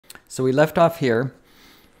So we left off here,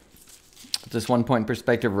 this 1-point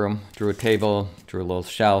perspective room, drew a table, drew a little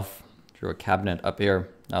shelf, drew a cabinet up here.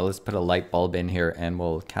 Now let's put a light bulb in here and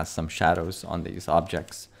we'll cast some shadows on these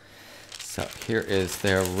objects. So here is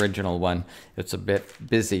the original one. It's a bit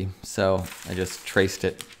busy, so I just traced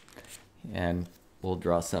it and we'll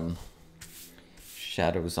draw some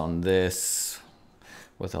shadows on this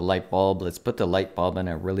with a light bulb. Let's put the light bulb in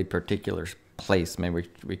a really particular place. Maybe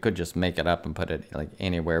we could just make it up and put it like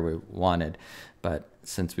anywhere we wanted, but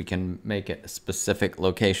since we can make it a specific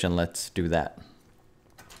location, let's do that.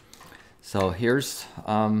 So here's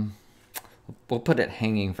we'll put it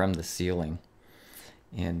hanging from the ceiling,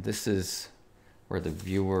 and this is where the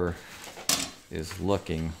viewer is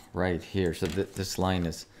looking right here. So this line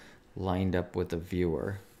is lined up with the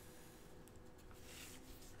viewer.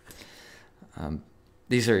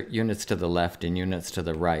 These are units to the left and units to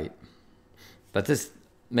the right. But this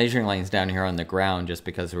measuring line is down here on the ground just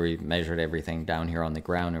because we measured everything down here on the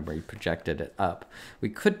ground and we projected it up. We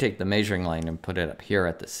could take the measuring line and put it up here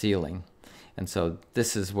at the ceiling. And so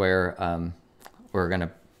this is where we're going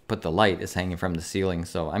to put the light is hanging from the ceiling.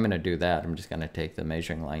 So I'm going to do that. I'm just going to take the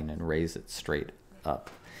measuring line and raise it straight up.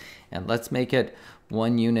 And let's make it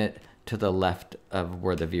 1 unit to the left of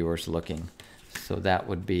where the viewer's looking. So that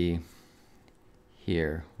would be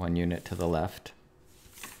here, 1 unit to the left.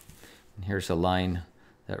 And here's a line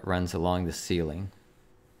that runs along the ceiling.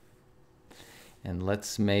 And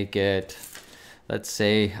let's make it, let's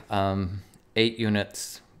say 8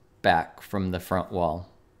 units back from the front wall.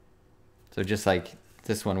 So just like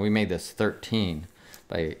this one, we made this 13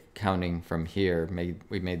 by counting from here.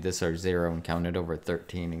 We made this our 0 and counted over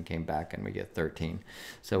 13 and came back and we get 13.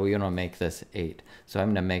 So we want to make this 8. So I'm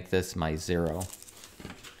going to make this my 0.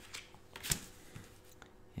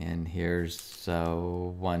 And here's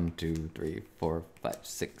 1, 2, 3, 4, 5,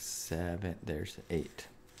 6, 7. There's 8.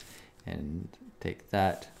 And take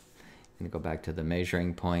that and go back to the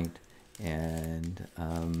measuring point. And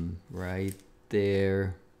right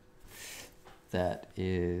there, that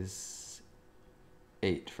is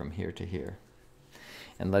 8 from here to here.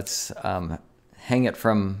 And let's hang it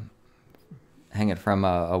from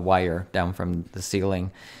a wire down from the ceiling,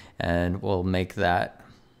 and we'll make that,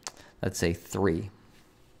 let's say 3.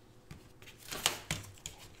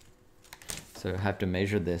 So I have to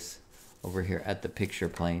measure this over here at the picture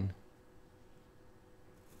plane.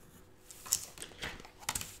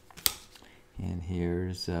 And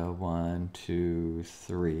here's 1, 2,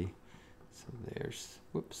 3. So there's,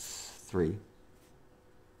 whoops, 3.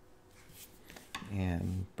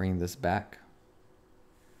 And bring this back.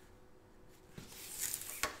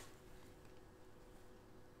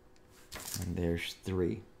 And there's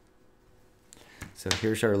 3. So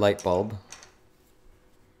here's our light bulb.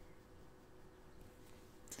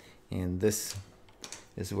 And this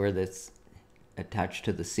is where that's attached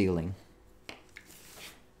to the ceiling.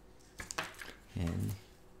 And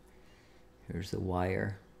here's the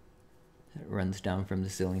wire that runs down from the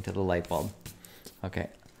ceiling to the light bulb. Okay,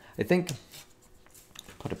 I think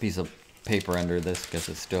put a piece of paper under this because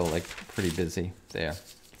it's still like pretty busy. There,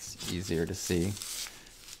 it's easier to see.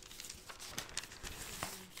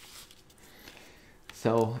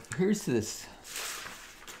 So here's this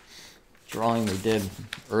drawing we did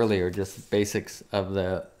earlier, just basics of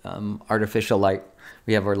the artificial light.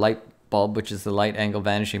 We have our light bulb, which is the light angle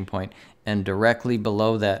vanishing point, and directly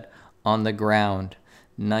below that on the ground,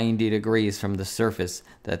 90 degrees from the surface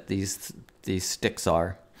that these sticks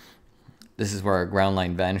are. This is where our ground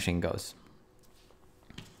line vanishing goes.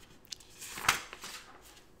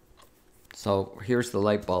 So here's the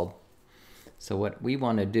light bulb. So what we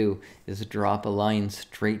want to do is drop a line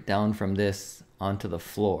straight down from this onto the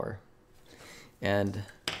floor. And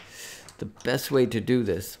the best way to do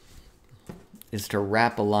this is to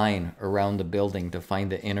wrap a line around the building to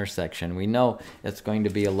find the intersection. We know it's going to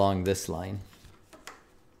be along this line.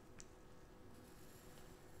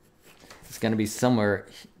 It's going to be somewhere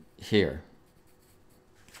here.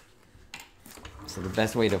 So the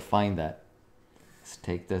best way to find that is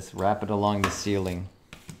take this, wrap it along the ceiling,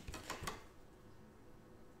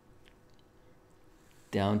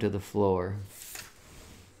 down to the floor,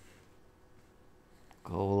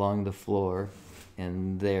 go along the floor,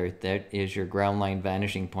 and that is your ground line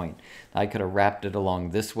vanishing point. I could have wrapped it along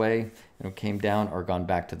this way and it came down, or gone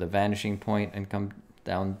back to the vanishing point and come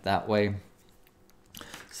down that way.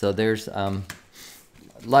 So there's a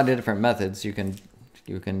lot of different methods you can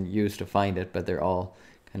use to find it, but they're all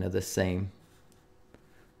kind of the same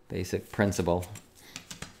basic principle.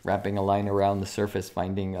 Wrapping a line around the surface,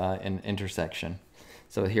 finding an intersection.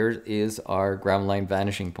 So here is our ground line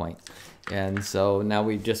vanishing point. And so now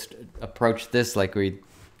we just approach this like we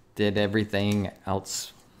did everything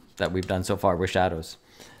else that we've done so far with shadows.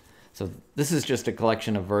 So this is just a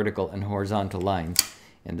collection of vertical and horizontal lines,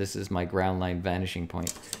 and this is my ground line vanishing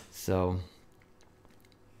point. So,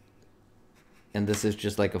 and this is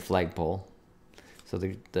just like a flagpole. So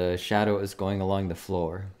the shadow is going along the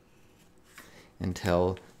floor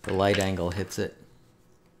until the light angle hits it.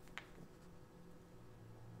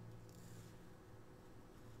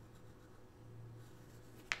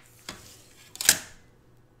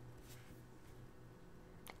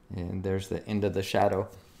 And there's the end of the shadow.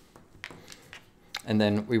 And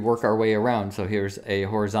then we work our way around. So here's a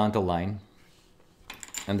horizontal line,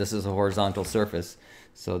 and this is a horizontal surface.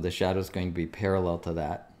 So the shadow is going to be parallel to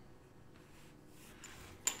that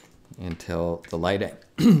until the light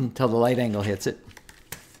angle hits it.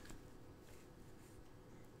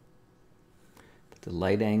 The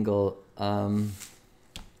light angle kind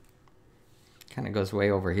of goes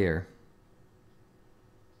way over here.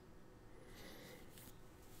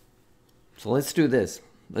 So let's do this.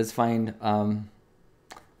 Let's find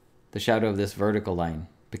the shadow of this vertical line,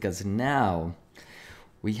 because now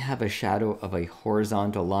we have a shadow of a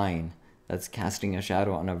horizontal line that's casting a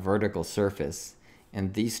shadow on a vertical surface.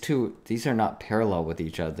 And these are not parallel with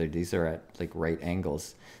each other. These are at like right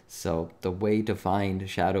angles. So the way to find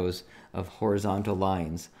shadows of horizontal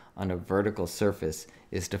lines on a vertical surface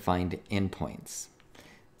is to find endpoints.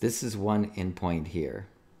 This is one endpoint here.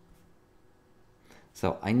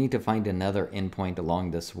 So I need to find another endpoint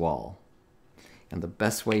along this wall. And the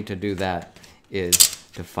best way to do that is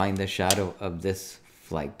to find the shadow of this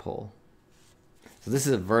flagpole. So this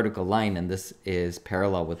is a vertical line, and this is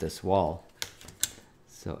parallel with this wall.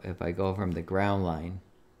 So if I go from the ground line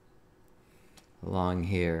along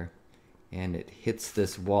here, and it hits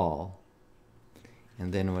this wall,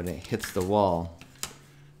 and then when it hits the wall,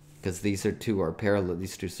 because these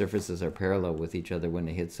two surfaces are parallel with each other, when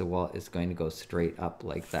it hits the wall, it's going to go straight up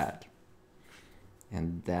like that.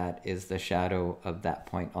 And that is the shadow of that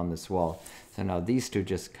point on this wall. So now these two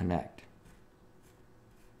just connect.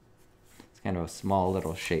 It's kind of a small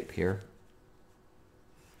little shape here.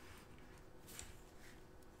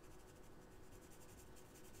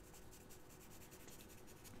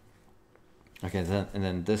 Okay, and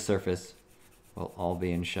then this surface will all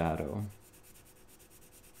be in shadow.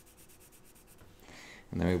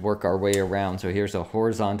 And then we work our way around. So here's a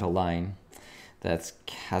horizontal line that's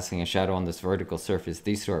casting a shadow on this vertical surface.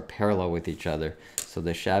 These two are parallel with each other. So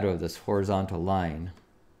the shadow of this horizontal line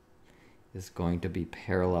is going to be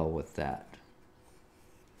parallel with that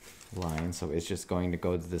line. So it's just going to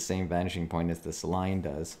go to the same vanishing point as this line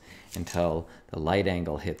does until the light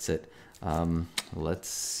angle hits it. Let's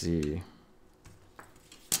see.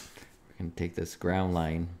 We can take this ground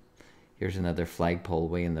line. Here's another flagpole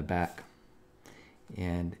way in the back.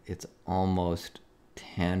 And it's almost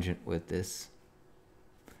tangent with this.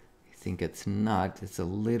 I think it's not. It's a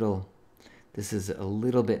little, this is a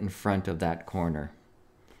little bit in front of that corner.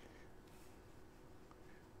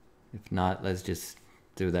 If not, let's just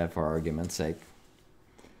do that for argument's sake.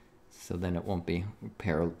 So then it won't be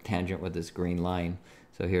tangent with this green line.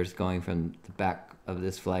 So here's going from the back of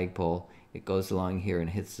this flagpole. It goes along here and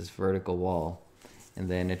hits this vertical wall. And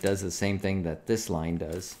then it does the same thing that this line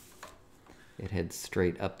does. It heads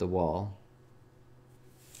straight up the wall.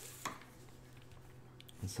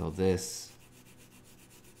 And so this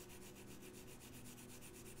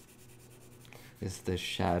is the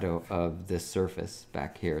shadow of this surface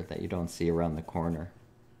back here that you don't see around the corner.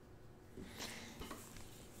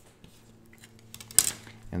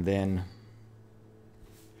 And then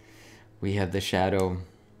we have the shadow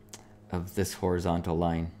of this horizontal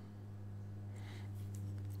line.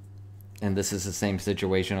 And this is the same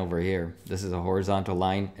situation over here. This is a horizontal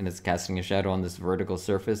line, and it's casting a shadow on this vertical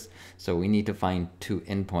surface. So we need to find two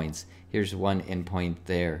endpoints. Here's one endpoint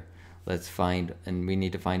there. And we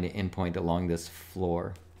need to find an endpoint along this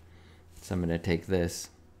floor. So I'm going to take this,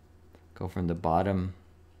 go from the bottom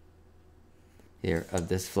here of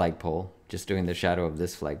this flagpole, just doing the shadow of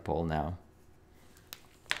this flagpole now.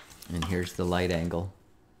 And here's the light angle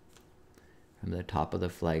from the top of the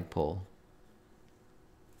flagpole.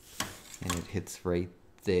 And it hits right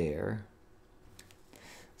there.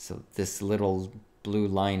 So this little blue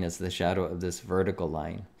line is the shadow of this vertical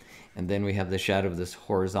line. And then we have the shadow of this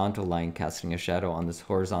horizontal line casting a shadow on this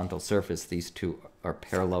horizontal surface. These two are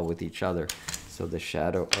parallel with each other. So the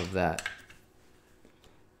shadow of that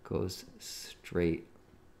goes straight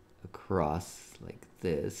across like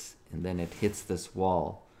this. And then it hits this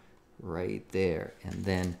wall right there. And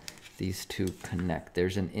then these two connect.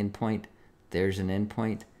 There's an endpoint, there's an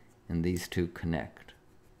endpoint, and these two connect.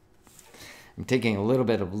 I'm taking a little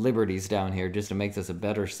bit of liberties down here just to make this a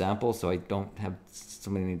better sample so I don't have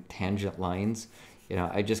so many tangent lines. You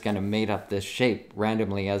know, I just kind of made up this shape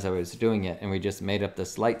randomly as I was doing it, and we just made up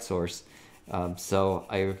this light source. So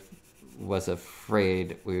I was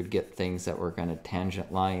afraid we would get things that were kind of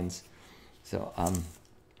tangent lines. So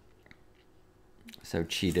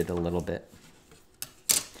cheated a little bit.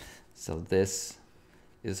 So this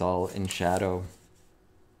is all in shadow.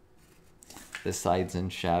 This side's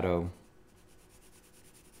in shadow.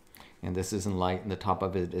 And this is in light, and the top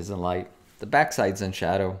of it is in light. The back side's in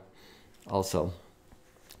shadow also.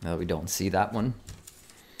 Now we don't see that one.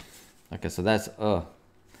 Okay, so that's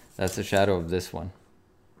the shadow of this one.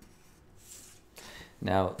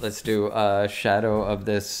 Now let's do a shadow of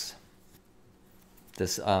this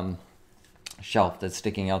shelf that's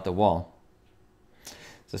sticking out the wall.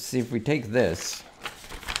 So see if we take this.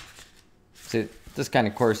 See, this kind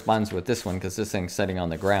of corresponds with this one because this thing's sitting on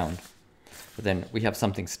the ground. But then we have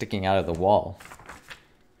something sticking out of the wall.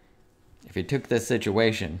 If you took this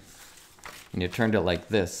situation and you turned it like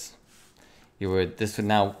this, this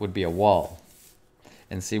would be a wall.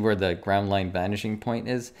 And see where the ground line vanishing point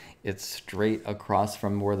is? It's straight across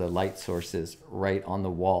from where the light source is, right on the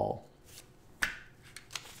wall.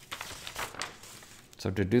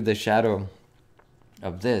 So to do the shadow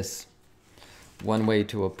of this, one way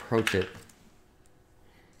to approach it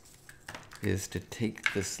is to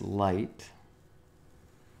take this light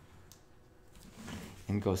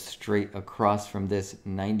and go straight across from this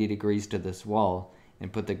 90 degrees to this wall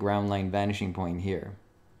and put the ground line vanishing point here.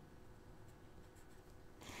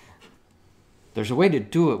 There's a way to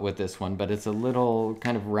do it with this one, but it's a little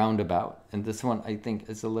kind of roundabout. And this one, I think,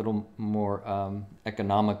 is a little more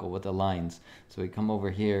economical with the lines. So we come over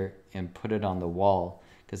here and put it on the wall,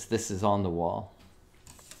 because this is on the wall.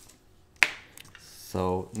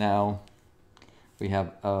 So now we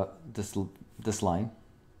have this line.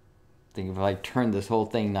 I think if I turn this whole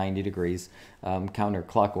thing 90 degrees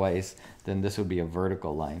counterclockwise, then this would be a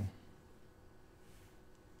vertical line.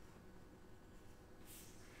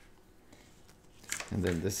 And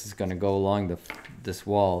then this is going to go along this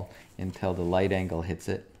wall until the light angle hits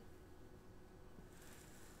it.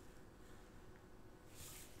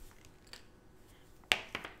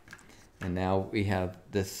 And now we have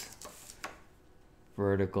this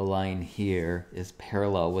vertical line here is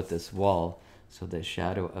parallel with this wall. So the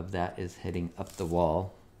shadow of that is heading up the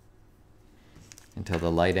wall until the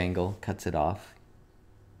light angle cuts it off.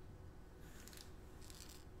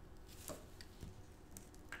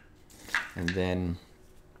 And then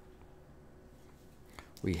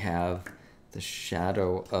we have the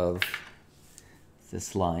shadow of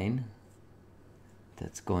this line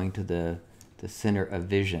that's going to the center of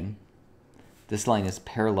vision. This line is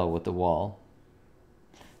parallel with the wall.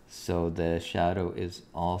 So the shadow is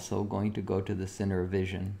also going to go to the center of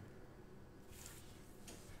vision.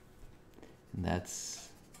 And that's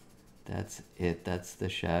it. That's the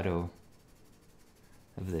shadow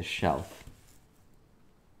of this shelf.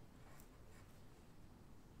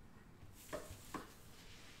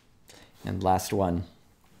 And last one,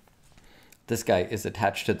 this guy is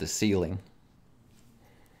attached to the ceiling.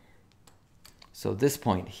 So this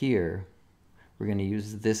point here, we're going to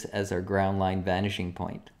use this as our ground line vanishing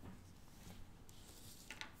point.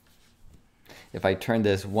 If I turn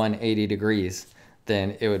this 180 degrees,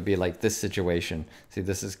 then it would be like this situation. See,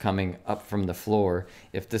 this is coming up from the floor.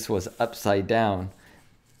 If this was upside down,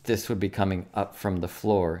 this would be coming up from the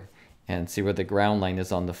floor. And see where the ground line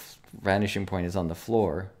is on the vanishing point is on the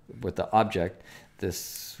floor with the object.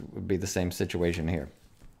 This would be the same situation here.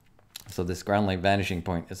 So this ground line vanishing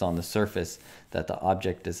point is on the surface that the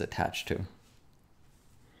object is attached to.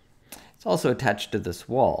 It's also attached to this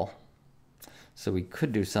wall. So we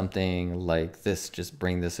could do something like this, just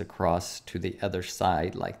bring this across to the other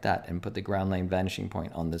side like that and put the ground line vanishing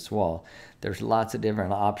point on this wall. There's lots of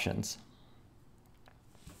different options.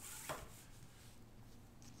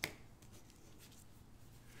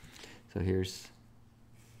 So here's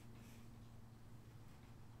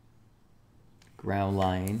ground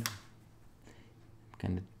line,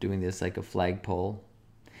 kind of doing this like a flagpole,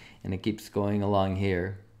 and it keeps going along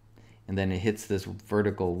here, and then it hits this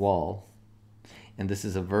vertical wall, and this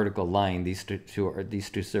is a vertical line. These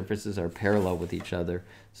two surfaces are parallel with each other,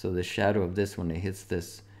 so the shadow of this, when it hits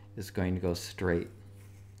this, is going to go straight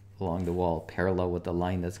along the wall, parallel with the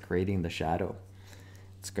line that's creating the shadow.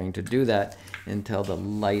 It's going to do that until the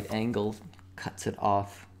light angle cuts it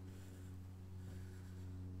off.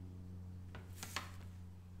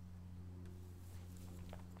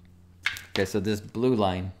 Okay, so this blue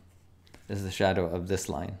line is the shadow of this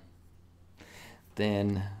line.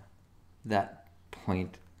 Then that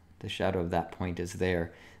point The shadow of that point is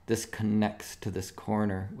there. This connects to this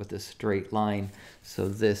corner with a straight line. So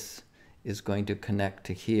this is going to connect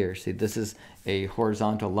to here. See, this is a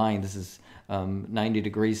horizontal line. This is 90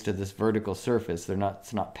 degrees to this vertical surface.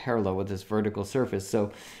 It's not parallel with this vertical surface.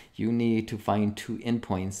 So you need to find two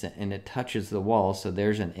endpoints, and it touches the wall. So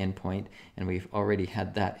there's an endpoint, and we've already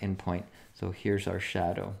had that endpoint. So here's our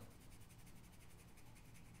shadow.